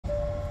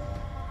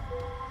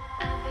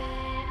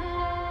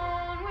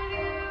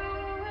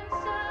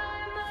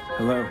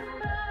Hello?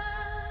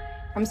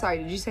 I'm sorry,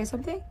 did you say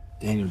something?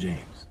 Daniel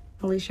James.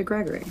 Alicia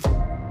Gregory.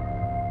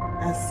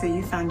 I see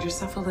you found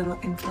yourself a little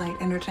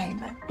in-flight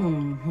entertainment.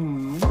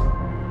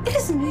 Mm-hmm. It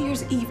is New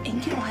Year's Eve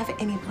and you don't have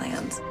any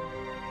plans.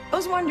 I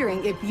was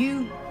wondering if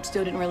you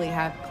still didn't really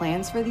have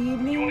plans for the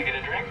evening. You want to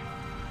get a drink?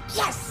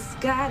 Yes!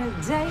 Got a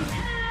date.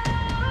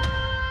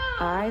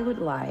 I would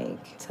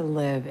like to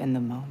live in the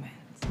moment.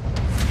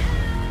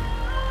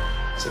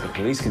 It's like a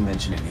police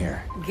convention in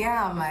here.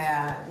 Yeah,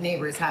 my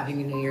neighbor's having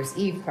a New Year's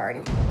Eve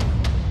party.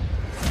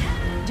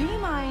 Do you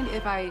mind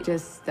if I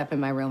just step in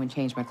my room and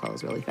change my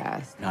clothes really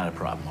fast? Not a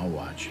problem, I'll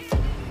watch.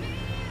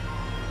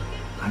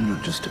 I'm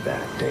not just a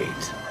bad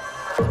date.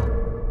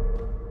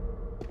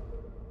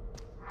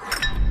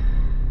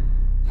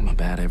 I'm a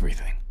bad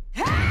everything.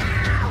 Okay,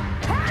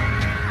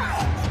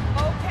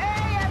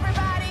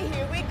 everybody,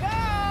 here we go.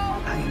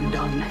 I am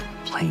done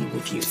playing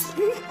with you.